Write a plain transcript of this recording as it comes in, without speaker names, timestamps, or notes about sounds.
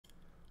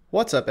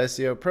What's up,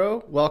 SEO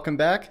Pro? Welcome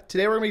back.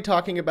 Today we're going to be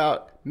talking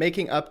about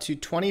making up to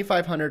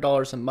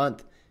 $2,500 a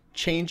month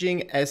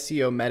changing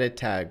SEO meta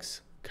tags.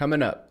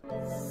 Coming up.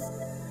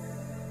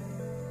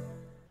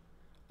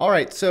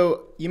 Alright,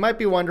 so you might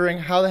be wondering,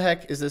 how the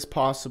heck is this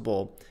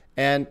possible?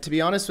 And to be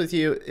honest with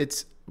you,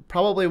 it's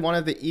probably one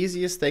of the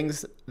easiest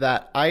things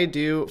that I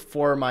do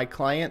for my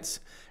clients,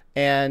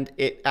 and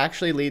it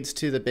actually leads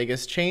to the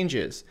biggest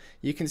changes.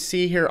 You can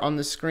see here on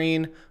the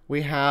screen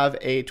we have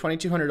a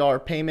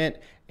 $2,200 payment,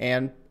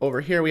 and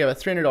over here we have a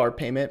 $300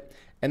 payment,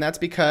 and that's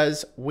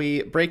because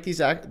we break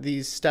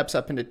these steps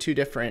up into two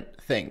different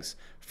things.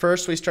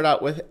 First, we start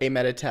out with a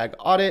meta tag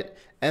audit,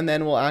 and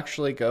then we'll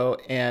actually go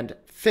and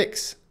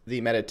fix the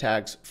meta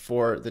tags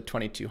for the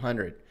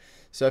 2200.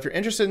 So if you're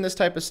interested in this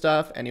type of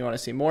stuff and you want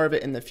to see more of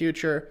it in the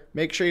future,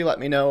 make sure you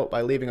let me know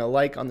by leaving a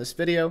like on this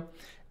video.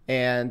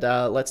 And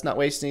let's not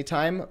waste any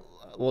time.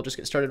 We'll just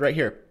get started right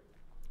here.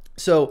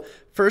 So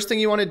first thing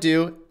you want to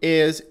do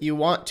is you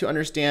want to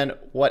understand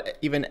what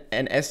even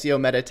an SEO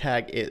meta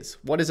tag is.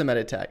 What is a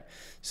meta tag?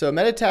 So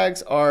meta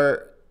tags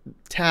are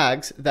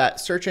tags that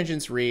search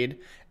engines read,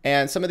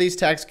 and some of these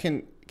tags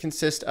can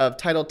consist of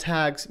title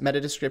tags, meta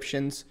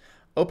descriptions,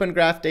 open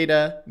graph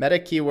data, meta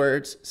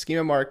keywords,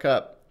 schema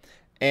markup,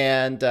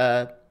 and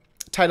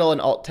title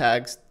and alt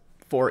tags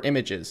for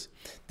images.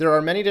 There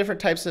are many different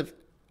types of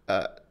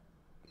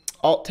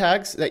alt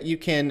tags that you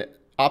can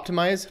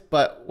optimize,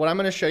 but what I'm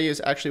going to show you is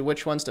actually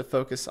which ones to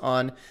focus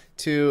on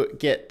to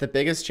get the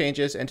biggest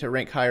changes and to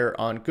rank higher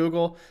on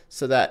Google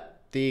so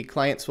that the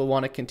clients will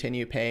want to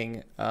continue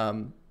paying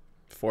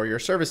for your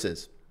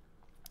services.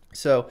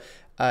 So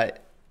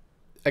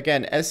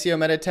again, SEO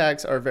meta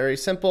tags are very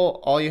simple.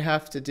 All you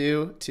have to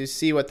do to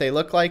see what they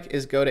look like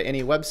is go to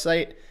any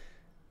website,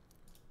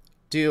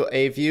 do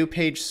a view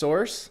page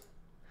source,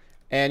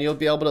 and you'll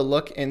be able to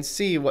look and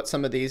see what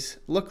some of these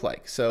look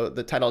like. So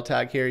the title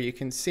tag here, you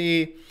can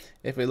see,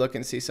 if we look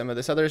and see some of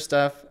this other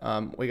stuff,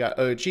 we got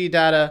OG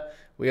data,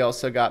 we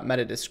also got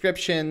meta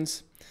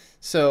descriptions.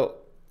 So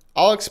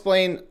I'll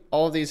explain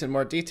all of these in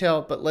more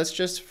detail, but let's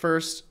just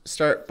first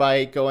start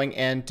by going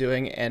and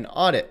doing an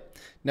audit.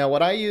 Now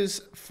what I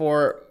use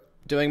for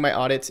doing my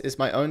audits is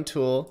my own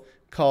tool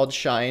called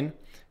Shine,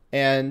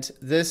 and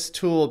this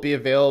tool will be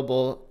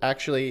available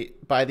actually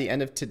by the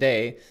end of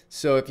today.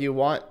 So if you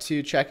want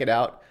to check it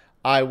out,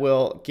 I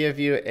will give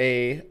you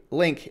a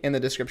link in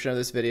the description of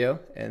this video.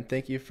 And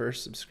thank you for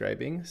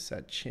subscribing,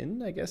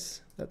 Sachin, I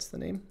guess that's the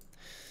name.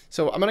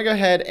 So I'm gonna go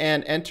ahead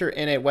and enter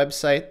in a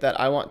website that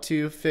I want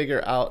to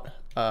figure out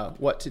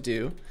what to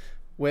do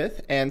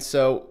with. And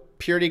so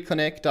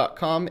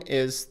purityclinic.com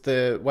is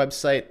the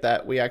website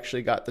that we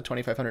actually got the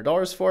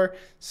 $2,500 for.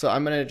 So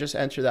I'm gonna just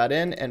enter that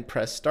in and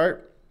press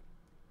start.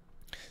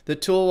 The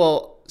tool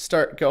will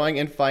start going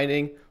and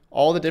finding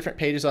all the different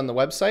pages on the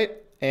website,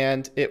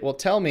 and it will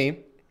tell me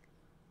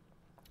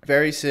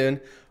very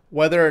soon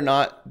whether or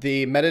not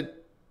the meta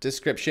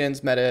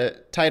descriptions,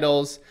 meta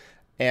titles,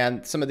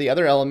 and some of the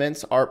other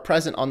elements are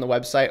present on the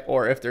website,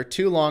 or if they're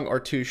too long or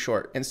too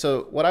short. And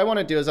so what I want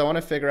to do is I want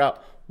to figure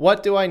out,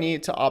 what do I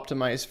need to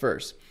optimize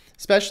first?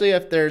 Especially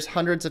if there's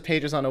hundreds of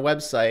pages on a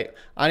website,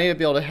 I need to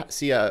be able to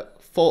see a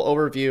full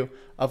overview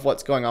of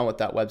what's going on with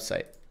that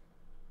website.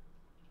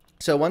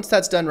 So once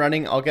that's done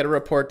running, I'll get a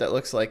report that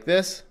looks like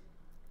this.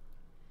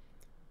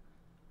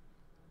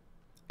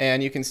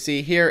 And you can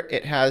see here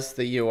it has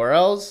the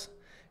URLs,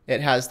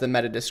 it has the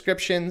meta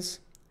descriptions,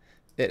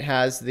 it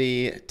has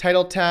the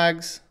title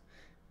tags,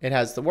 it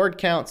has the word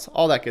counts,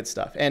 all that good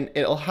stuff. And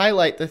it'll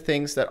highlight the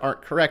things that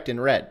aren't correct in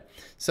red.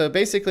 So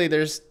basically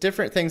there's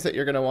different things that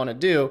you're going to want to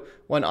do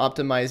when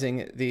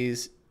optimizing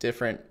these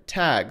different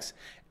tags.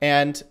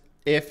 And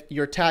if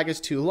your tag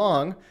is too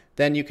long,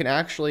 then you can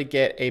actually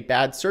get a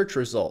bad search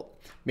result,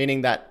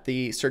 meaning that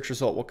the search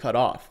result will cut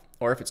off.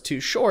 Or if it's too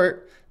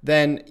short,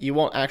 then you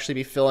won't actually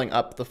be filling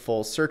up the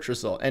full search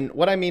result. And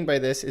what I mean by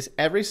this is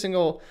every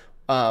single,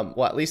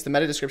 well, at least the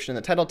meta description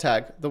and the title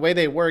tag, the way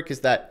they work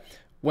is that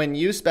when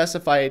you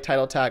specify a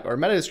title tag or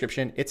meta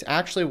description, it's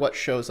actually what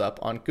shows up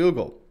on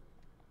Google.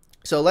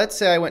 So let's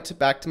say I went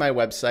back to my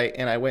website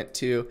and I went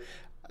to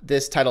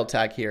this title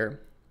tag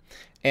here,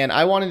 and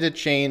I wanted to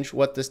change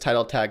what this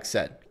title tag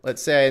said.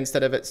 Let's say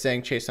instead of it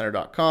saying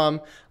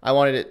chasehunter.com, I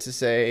wanted it to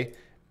say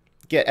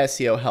get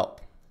SEO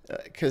help,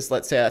 because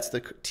let's say that's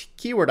the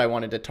keyword I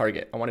wanted to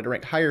target. I wanted to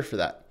rank higher for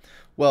that.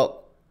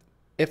 Well,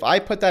 if I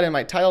put that in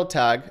my title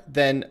tag,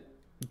 then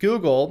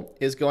Google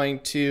is going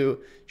to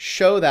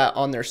show that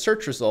on their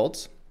search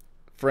results.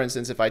 For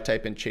instance, if I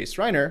type in Chase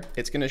Reiner,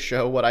 it's going to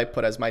show what I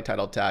put as my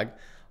title tag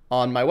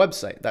on my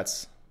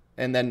website.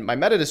 And then my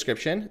meta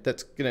description,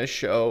 that's going to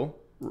show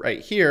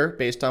right here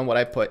based on what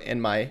I put in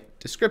my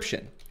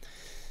description.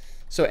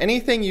 So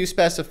anything you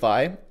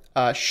specify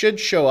should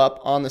show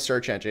up on the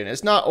search engine.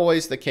 It's not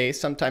always the case.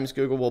 Sometimes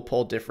Google will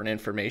pull different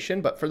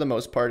information, but for the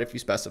most part, if you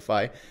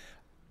specify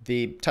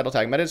the title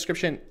tag meta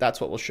description, that's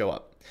what will show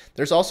up.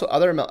 There's also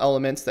other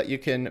elements that you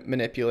can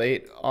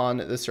manipulate on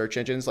the search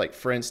engines. Like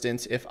for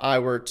instance, if I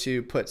were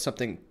to put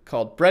something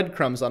called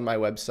breadcrumbs on my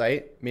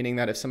website, meaning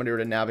that if somebody were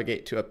to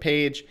navigate to a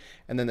page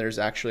and then there's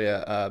actually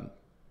a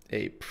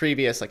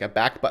previous, like a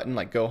back button,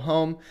 like go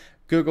home,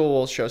 Google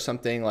will show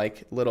something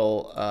like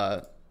little,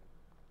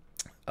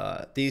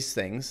 these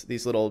things,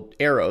 these little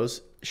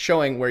arrows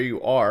showing where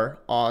you are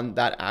on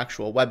that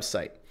actual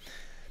website.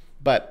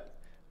 But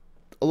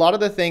a lot of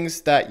the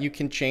things that you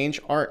can change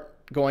aren't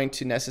going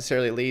to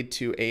necessarily lead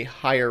to a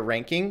higher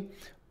ranking.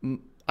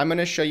 I'm going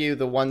to show you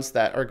the ones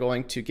that are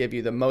going to give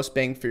you the most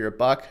bang for your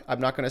buck. I'm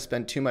not going to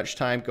spend too much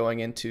time going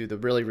into the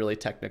really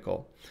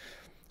technical.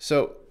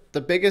 So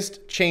the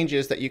biggest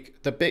changes that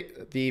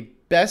the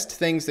best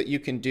things that you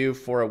can do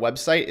for a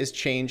website is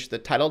change the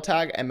title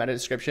tag and meta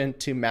description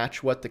to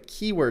match what the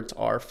keywords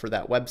are for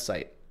that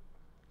website.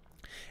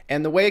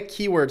 And the way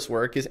keywords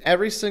work is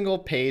every single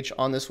page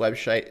on this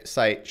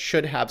website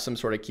should have some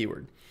sort of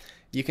keyword.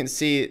 You can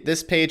see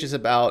this page is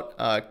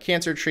about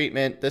cancer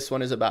treatment. This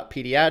one is about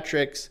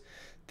pediatrics.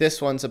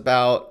 This one's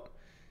about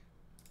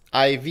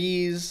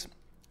IVs.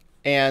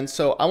 And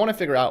so I want to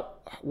figure out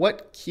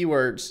what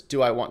keywords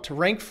do I want to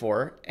rank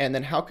for, and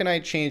then how can I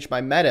change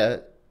my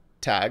meta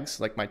tags,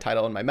 like my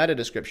title and my meta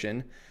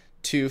description,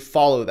 to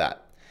follow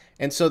that.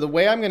 And so the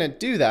way I'm going to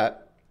do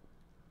that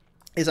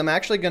is I'm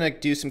actually going to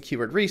do some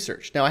keyword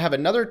research. Now I have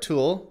another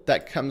tool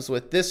that comes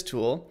with this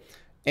tool,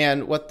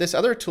 and what this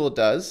other tool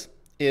does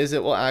is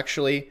it will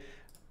actually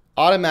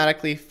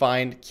automatically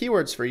find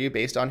keywords for you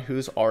based on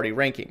who's already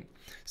ranking.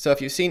 So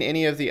if you've seen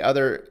any of the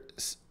other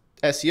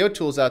SEO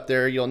tools out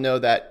there, you'll know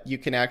that you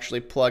can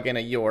actually plug in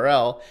a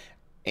URL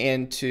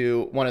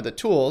into one of the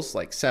tools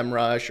like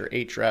SEMrush or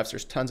Ahrefs.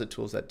 There's tons of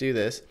tools that do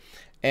this,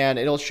 and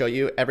it'll show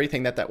you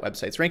everything that that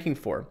website's ranking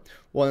for.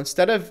 Well,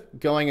 instead of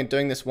going and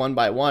doing this one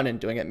by one and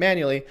doing it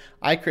manually,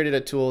 I created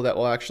a tool that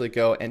will actually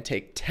go and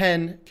take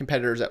 10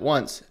 competitors at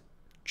once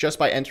just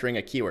by entering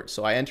a keyword.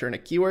 So I enter in a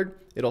keyword,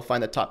 it'll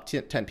find the top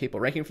 10 people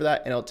ranking for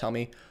that, and it'll tell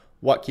me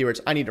what keywords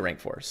I need to rank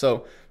for.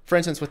 So for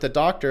instance, with the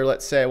doctor,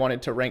 let's say I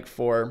wanted to rank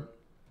for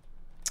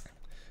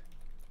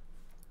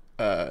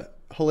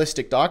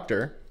holistic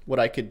doctor. What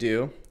I could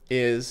do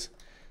is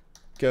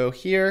go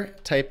here,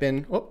 type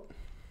in,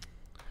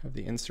 have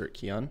the insert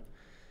key on,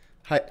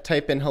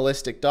 type in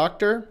holistic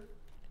doctor.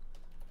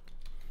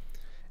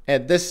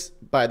 And this,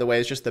 by the way,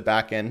 is just the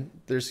back end.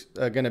 There's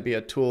going to be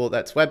a tool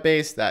that's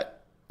web-based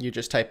that you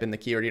just type in the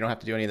keyword. You don't have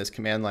to do any of this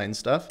command line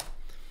stuff.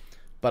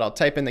 But I'll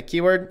type in the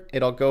keyword.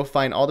 It'll go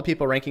find all the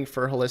people ranking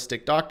for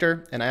holistic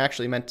doctor. And I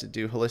actually meant to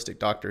do holistic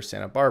doctor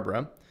Santa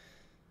Barbara.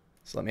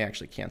 So let me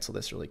actually cancel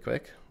this really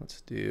quick.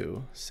 Let's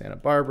do Santa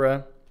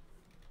Barbara.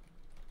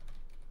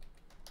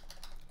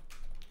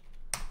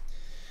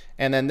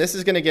 And then this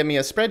is going to give me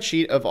a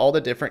spreadsheet of all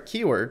the different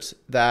keywords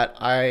that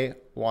I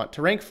want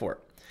to rank for.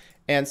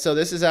 And so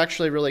this is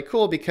actually really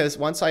cool because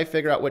once I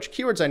figure out which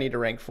keywords I need to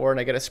rank for and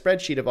I get a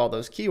spreadsheet of all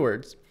those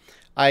keywords,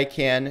 I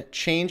can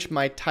change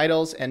my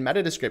titles and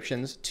meta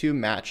descriptions to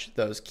match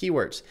those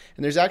keywords.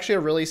 And there's actually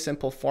a really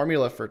simple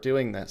formula for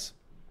doing this.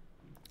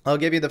 I'll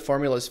give you the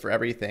formulas for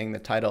everything, the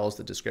titles,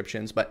 the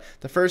descriptions, but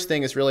the first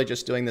thing is really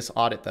just doing this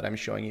audit that I'm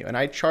showing you. And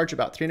I charge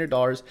about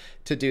 $300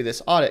 to do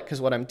this audit because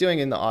what I'm doing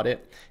in the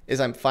audit is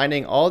I'm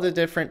finding all the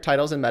different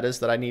titles and metas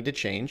that I need to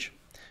change,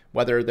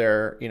 whether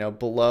they're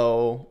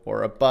below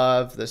or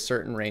above the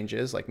certain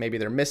ranges, like maybe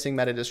they're missing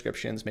meta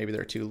descriptions, maybe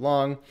they're too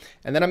long.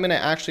 And then I'm going to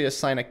actually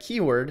assign a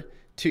keyword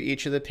to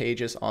each of the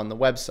pages on the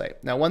website.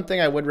 Now, one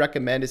thing I would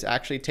recommend is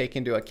actually take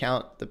into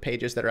account the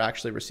pages that are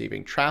actually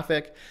receiving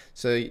traffic.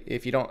 So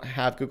if you don't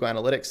have Google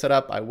Analytics set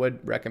up, I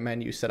would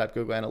recommend you set up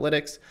Google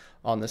Analytics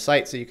on the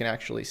site so you can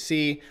actually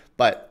see.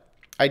 But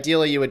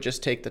ideally, you would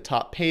just take the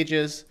top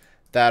pages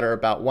that are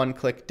about one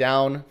click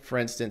down. For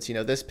instance,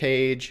 this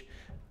page,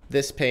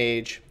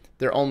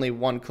 they're only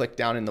one click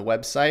down in the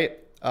website,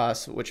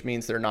 which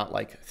means they're not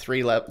like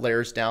 3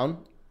 layers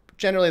down.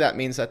 Generally, that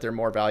means that they're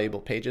more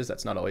valuable pages.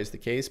 That's not always the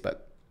case,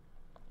 but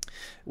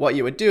what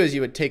you would do is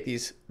you would take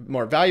these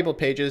more valuable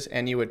pages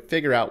and you would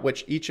figure out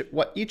what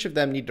each of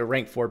them need to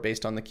rank for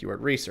based on the keyword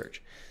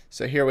research.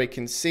 So here we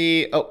can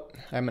see, I'm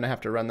going to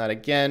have to run that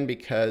again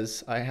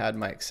because I had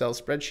my Excel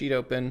spreadsheet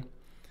open.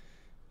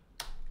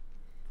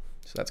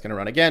 So that's going to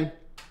run again.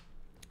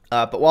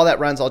 But while that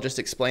runs, I'll just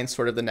explain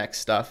sort of the next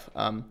stuff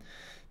that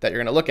you're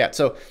going to look at.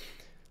 So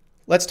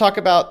let's talk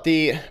about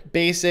the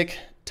basic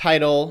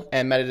title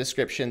and meta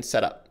description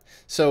setup.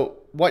 So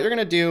what you're going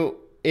to do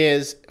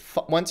is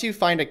once you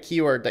find a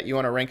keyword that you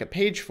want to rank a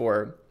page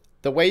for,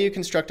 the way you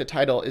construct a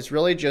title is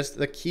really just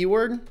the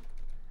keyword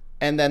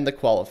and then the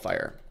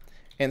qualifier.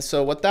 And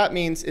so what that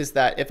means is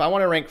that if I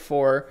want to rank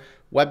for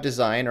web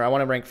design or I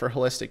want to rank for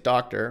holistic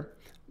doctor,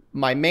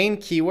 my main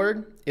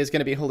keyword is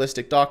going to be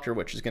holistic doctor,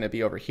 which is going to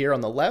be over here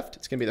on the left.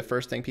 It's going to be the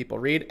first thing people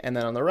read. And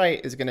then on the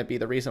right is going to be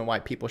the reason why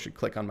people should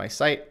click on my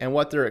site and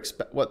what they're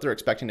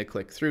expecting to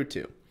click through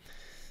to.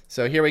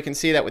 So here we can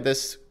see that with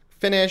this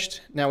finished,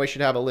 now we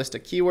should have a list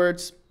of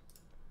keywords.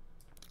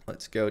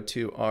 Let's go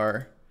to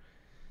our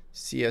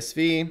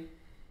CSV.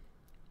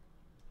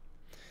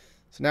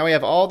 So now we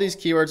have all these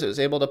keywords. It was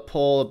able to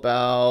pull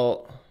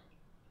about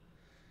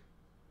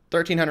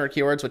 1,300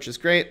 keywords, which is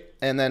great.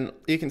 And then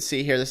you can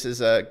see here, this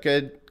is a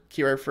good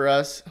keyword for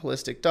us: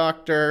 holistic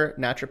doctor,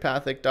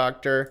 naturopathic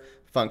doctor,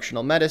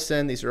 functional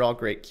medicine. These are all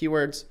great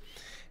keywords.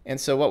 And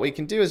so what we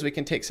can do is we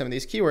can take some of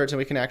these keywords and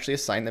we can actually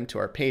assign them to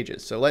our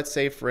pages. So let's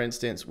say, for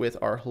instance, with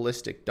our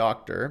holistic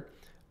doctor,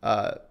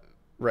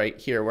 right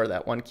here where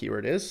that one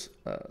keyword is,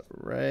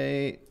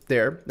 right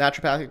there,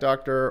 naturopathic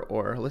doctor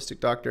or holistic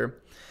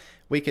doctor,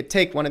 we could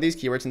take one of these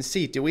keywords and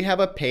see, do we have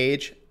a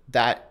page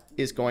that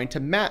is going to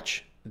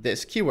match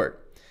this keyword?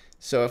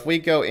 So if we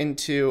go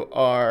into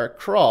our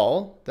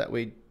crawl that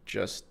we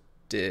just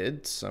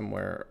did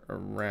somewhere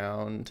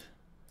around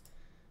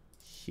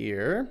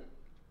here,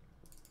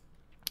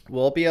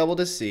 we'll be able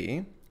to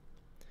see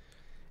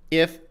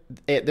if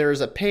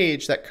there's a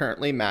page that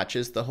currently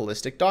matches the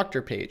holistic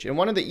doctor page. And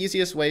one of the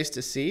easiest ways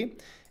to see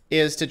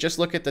is to just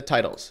look at the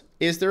titles.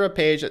 Is there a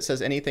page that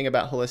says anything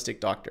about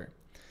holistic doctor?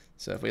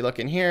 So if we look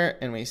in here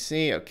and we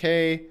see,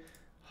 okay,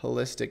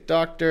 holistic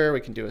doctor,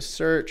 we can do a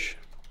search.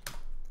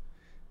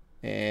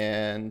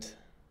 And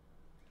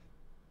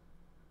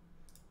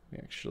we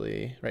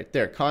actually, right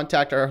there,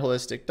 contact our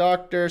holistic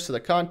doctor. So the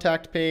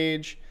contact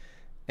page,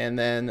 and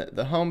then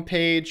the home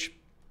page.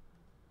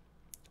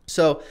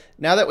 So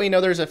now that we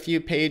know there's a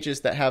few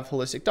pages that have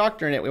holistic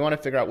doctor in it, we want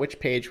to figure out which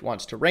page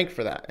wants to rank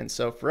for that. And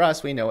so for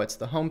us, we know it's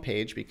the home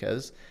page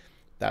because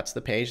that's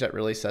the page that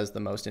really says the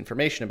most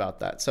information about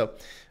that. So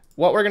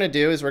what we're going to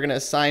do is we're going to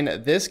assign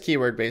this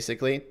keyword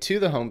basically to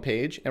the home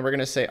page, and we're going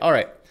to say, all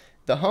right,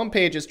 the home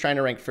page is trying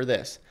to rank for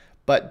this,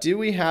 but do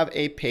we have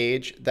a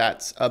page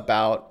that's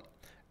about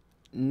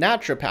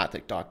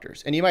naturopathic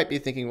doctors? And you might be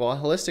thinking, well, a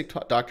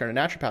holistic doctor and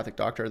a naturopathic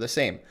doctor are the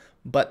same,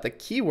 but the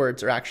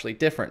keywords are actually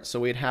different. So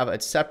we'd have a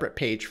separate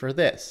page for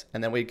this.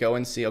 And then we'd go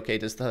and see, okay,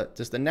 does the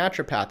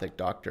naturopathic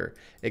doctor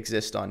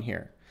exist on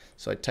here?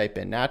 So I type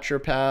in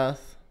naturopath,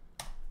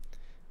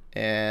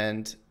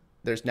 and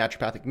there's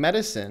naturopathic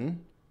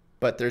medicine,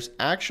 but there's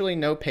actually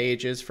no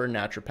pages for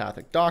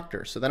naturopathic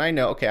doctor. So then I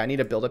know, okay, I need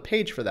to build a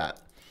page for that.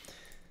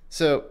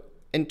 So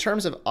in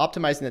terms of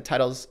optimizing the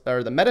titles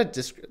or the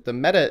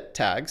meta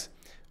tags,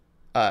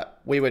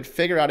 we would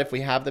figure out if we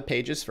have the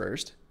pages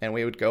first, and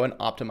we would go and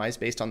optimize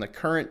based on the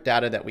current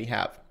data that we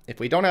have. If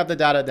we don't have the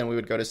data, then we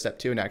would go to step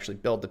 2 and actually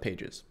build the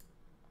pages.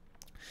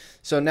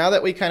 So now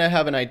that we kind of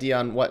have an idea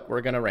on what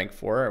we're going to rank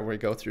for, we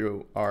go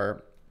through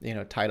our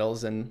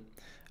titles and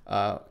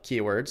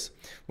keywords,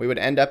 we would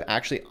end up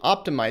actually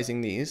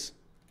optimizing these.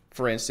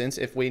 For instance,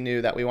 if we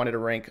knew that we wanted to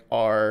rank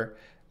our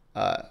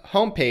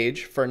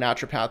homepage for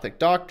naturopathic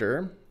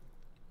doctor,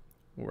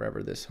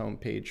 wherever this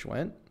homepage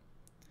went,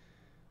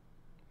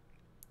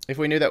 if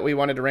we knew that we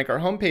wanted to rank our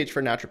homepage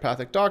for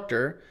naturopathic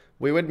doctor,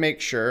 we would make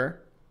sure,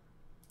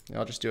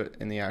 I'll just do it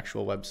in the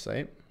actual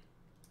website.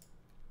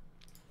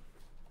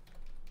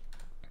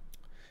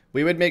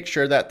 We would make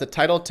sure that the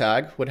title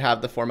tag would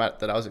have the format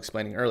that I was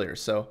explaining earlier.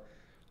 So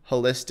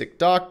holistic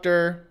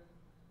doctor,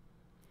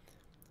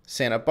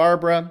 Santa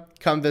Barbara,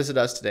 come visit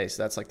us today.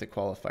 So that's like the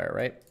qualifier,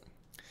 right?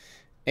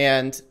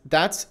 And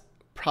that's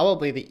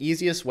probably the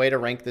easiest way to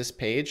rank this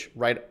page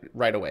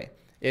right away.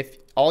 If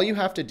all you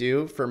have to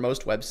do for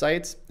most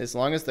websites, as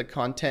long as the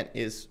content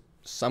is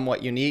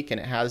somewhat unique and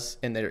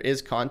there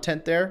is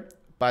content there,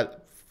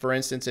 but for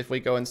instance, if we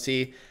go and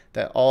see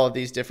that all of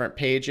these different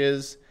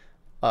pages,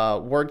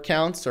 word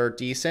counts are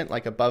decent,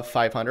 like above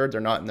 500,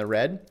 they're not in the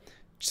red,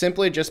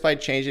 simply just by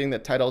changing the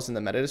titles and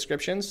the meta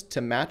descriptions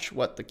to match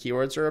what the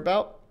keywords are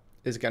about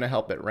is going to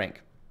help it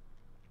rank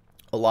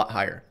a lot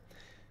higher.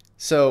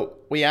 So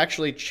we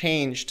actually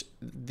changed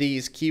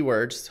these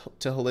keywords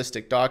to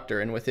holistic doctor,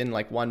 and within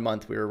like 1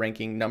 month we were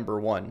ranking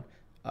 #1,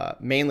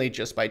 mainly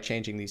just by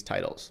changing these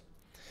titles.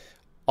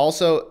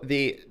 Also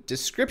the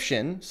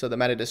description, so the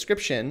meta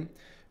description,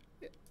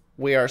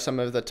 we are some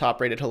of the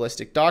top rated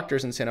holistic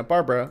doctors in Santa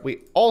Barbara.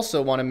 We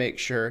also want to make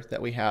sure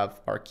that we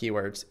have our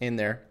keywords in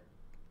there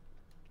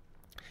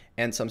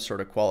and some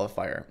sort of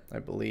qualifier. I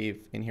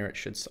believe in here it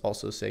should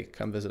also say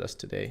come visit us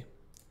today.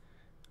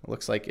 It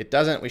looks like it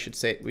doesn't. We should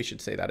say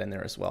that in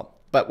there as well.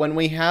 But when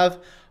we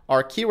have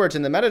our keywords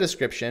in the meta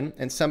description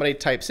and somebody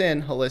types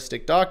in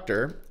holistic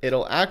doctor,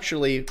 it'll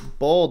actually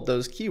bold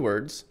those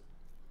keywords.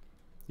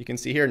 You can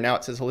see here now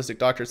it says holistic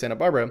doctor Santa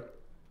Barbara,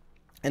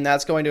 and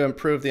that's going to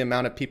improve the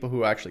amount of people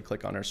who actually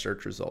click on our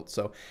search results.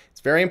 So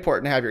it's very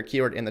important to have your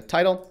keyword in the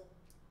title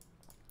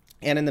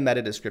and in the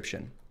meta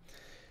description.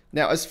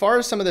 Now, as far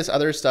as some of this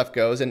other stuff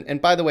goes,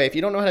 and by the way, if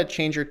you don't know how to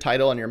change your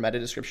title and your meta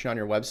description on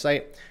your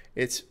website,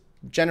 it's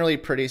generally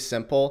pretty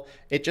simple.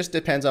 It just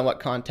depends on what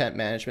content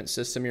management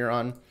system you're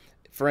on.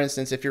 For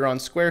instance, if you're on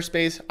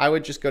Squarespace, I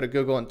would just go to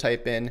Google and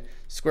type in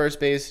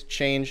Squarespace,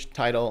 change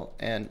title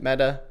and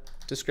meta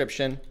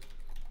description,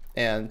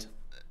 and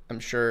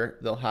I'm sure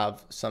they'll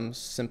have some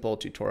simple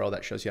tutorial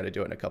that shows you how to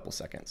do it in a couple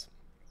seconds.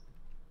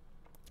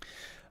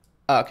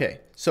 Okay,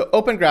 so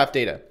Open Graph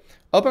Data.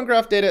 Open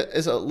Graph Data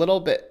is a little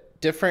bit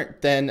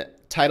different than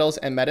titles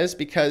and metas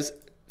because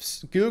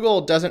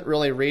Google doesn't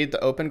really read the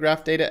Open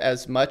Graph Data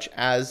as much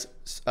as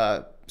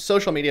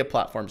social media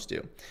platforms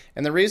do.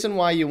 And the reason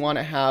why you want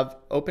to have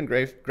open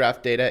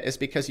graph data is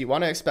because you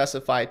want to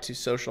specify to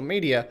social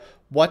media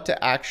what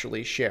to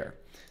actually share.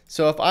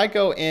 So if I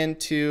go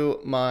into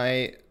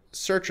my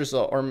search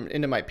result or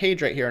into my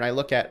page right here and I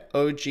look at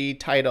OG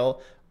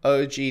title,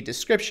 OG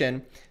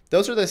description,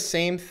 those are the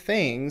same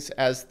things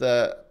as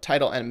the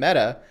title and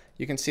meta.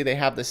 You can see they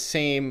have the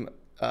same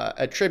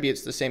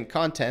attributes, the same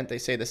content, they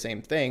say the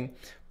same thing,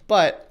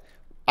 but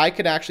I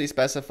could actually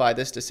specify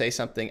this to say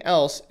something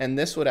else, and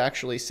this would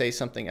actually say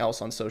something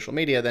else on social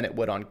media than it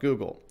would on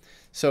Google.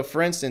 So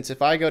for instance,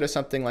 if I go to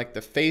something like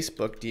the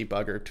Facebook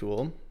debugger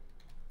tool,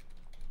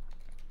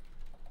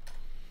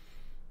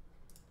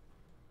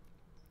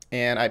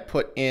 and I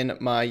put in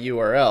my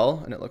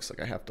URL, and it looks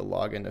like I have to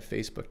log into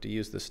Facebook to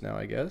use this now,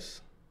 I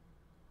guess.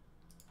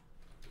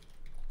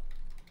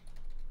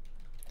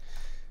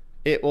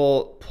 It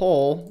will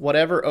pull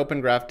whatever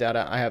open graph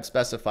data I have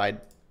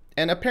specified.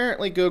 And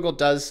apparently Google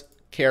does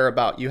care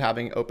about you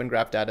having open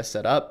graph data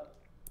set up.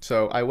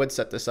 So I would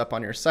set this up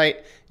on your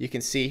site. You can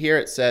see here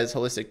it says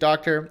holistic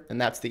doctor, and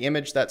that's the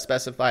image that's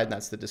specified, and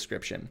that's the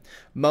description.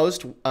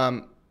 Most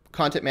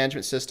content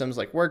management systems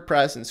like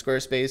WordPress and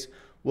Squarespace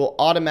will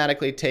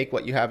automatically take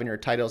what you have in your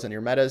titles and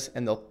your metas,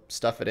 and they'll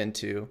stuff it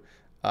into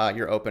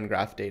your open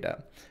graph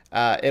data.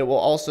 It will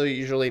also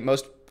usually,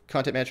 most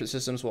content management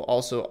systems will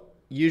also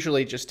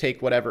usually just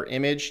take whatever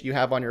image you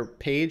have on your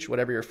page,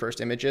 whatever your first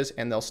image is,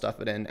 and they'll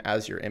stuff it in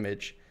as your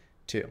image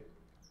too.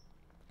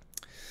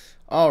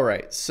 All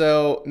right,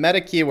 so meta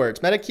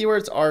keywords. Meta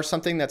keywords are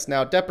something that's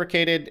now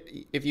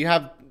deprecated. If you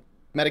have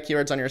meta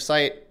keywords on your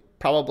site,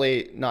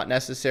 probably not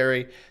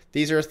necessary.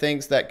 These are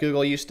things that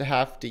Google used to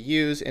have to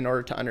use in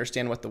order to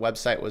understand what the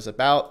website was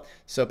about.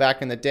 So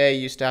back in the day,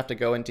 you used to have to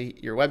go into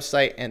your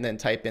website and then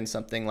type in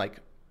something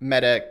like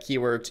meta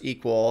keywords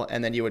equal,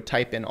 and then you would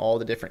type in all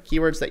the different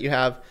keywords that you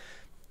have.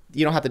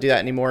 You don't have to do that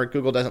anymore.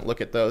 Google doesn't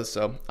look at those,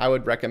 so I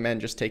would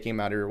recommend just taking them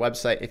out of your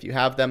website if you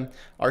have them.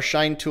 Our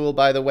Shine tool,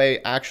 by the way,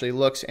 actually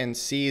looks and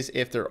sees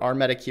if there are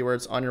meta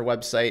keywords on your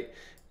website,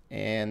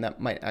 and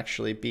that might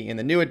actually be in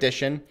the new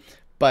edition.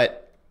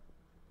 But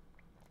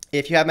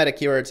if you have meta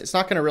keywords, it's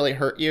not going to really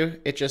hurt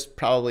you. It just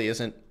probably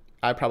isn't.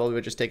 I probably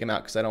would just take them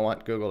out because I don't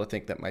want Google to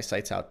think that my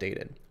site's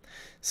outdated.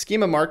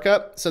 Schema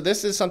markup. So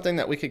this is something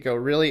that we could go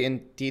really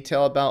in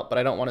detail about, but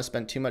I don't want to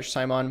spend too much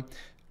time on.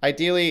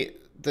 Ideally,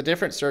 the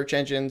different search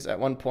engines at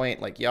one point,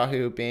 like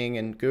Yahoo, Bing,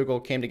 and Google,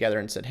 came together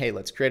and said, hey,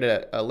 let's create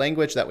a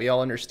language that we all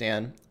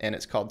understand, and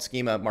it's called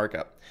Schema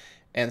Markup.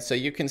 And so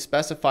you can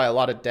specify a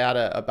lot of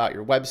data about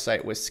your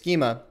website with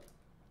schema.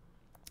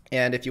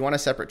 And if you want a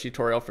separate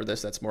tutorial for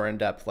this that's more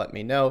in-depth, let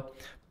me know.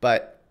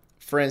 But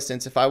for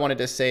instance, if I wanted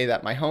to say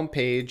that my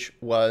homepage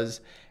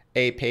was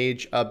a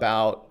page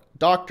about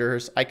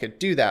doctors, I could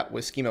do that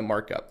with Schema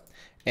Markup.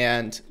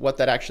 And what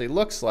that actually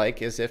looks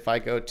like is if I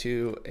go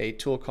to a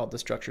tool called the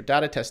Structured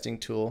Data Testing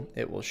tool,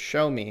 it will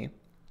show me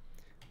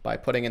by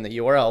putting in the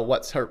URL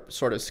what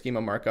sort of schema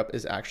markup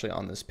is actually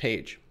on this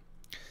page.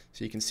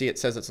 So you can see it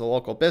says it's a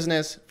local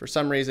business. For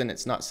some reason,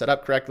 it's not set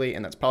up correctly,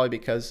 and that's probably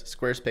because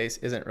Squarespace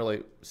isn't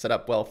really set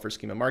up well for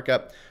schema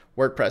markup.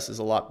 WordPress is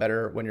a lot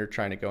better when you're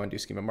trying to go and do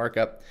schema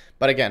markup.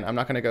 But again, I'm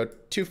not going to go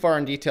too far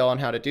in detail on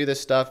how to do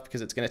this stuff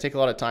because it's going to take a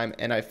lot of time,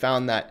 and I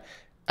found that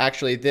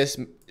actually this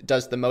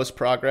does the most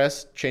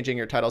progress. Changing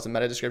your titles and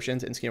meta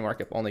descriptions in schema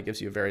markup only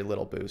gives you a very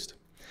little boost.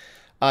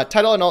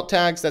 Title and alt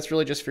tags, that's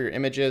really just for your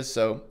images.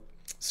 So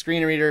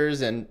screen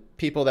readers and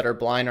people that are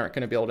blind aren't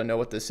going to be able to know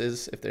what this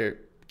is if they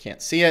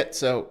can't see it.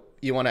 So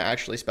you want to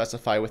actually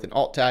specify with an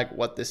alt tag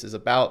what this is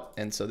about.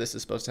 And so this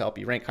is supposed to help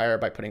you rank higher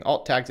by putting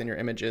alt tags in your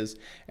images,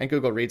 and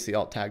Google reads the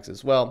alt tags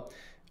as well.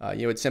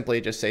 You would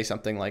simply just say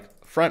something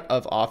like front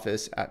of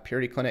office at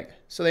Purity Clinic.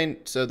 So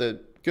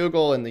the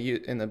Google and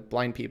the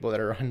blind people that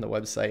are on the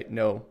website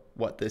know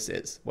what this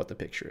is, what the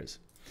picture is.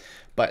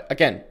 But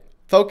again,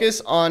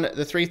 focus on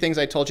the three things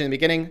I told you in the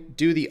beginning.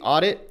 Do the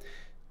audit,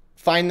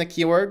 find the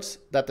keywords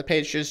that the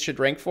pages should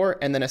rank for,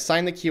 and then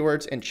assign the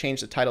keywords and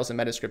change the titles and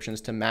meta descriptions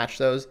to match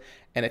those.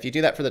 And if you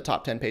do that for the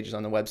top 10 pages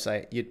on the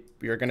website,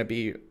 you're going to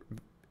be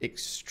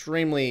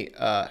extremely,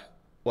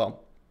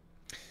 well,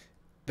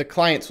 the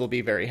clients will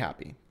be very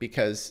happy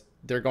because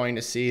they're going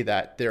to see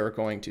that they're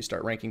going to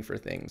start ranking for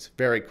things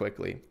very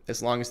quickly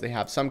as long as they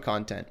have some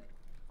content.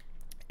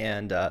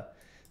 And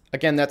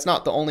again, that's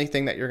not the only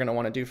thing that you're going to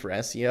want to do for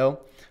SEO,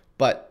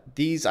 but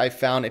these I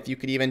found, if you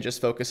could even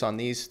just focus on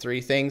these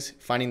three things,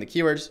 finding the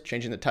keywords,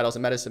 changing the titles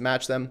and metas to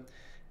match them,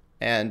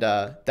 and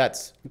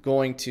that's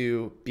going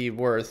to be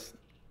worth,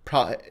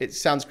 it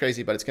sounds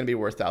crazy, but it's going to be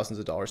worth thousands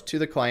of dollars to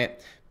the client,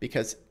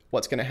 because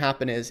what's going to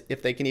happen is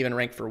if they can even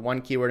rank for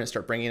one keyword and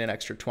start bringing in an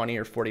extra 20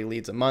 or 40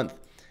 leads a month,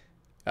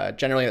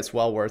 generally it's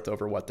well worth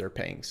over what they're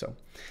paying. So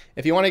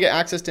if you want to get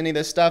access to any of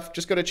this stuff,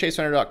 just go to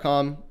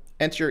chasefinder.com,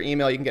 enter your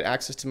email. You can get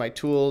access to my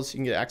tools. You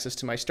can get access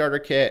to my starter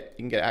kit.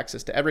 You can get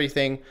access to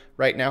everything.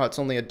 Right now it's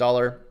only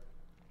 $1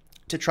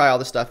 to try all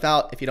the stuff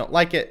out. If you don't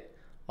like it,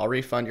 I'll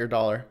refund your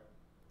 $1.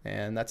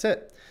 And that's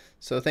it.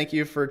 So thank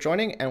you for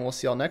joining, and we'll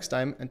see y'all next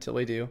time. Until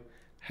we do,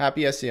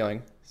 happy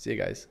SEOing. See you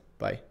guys.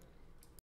 Bye.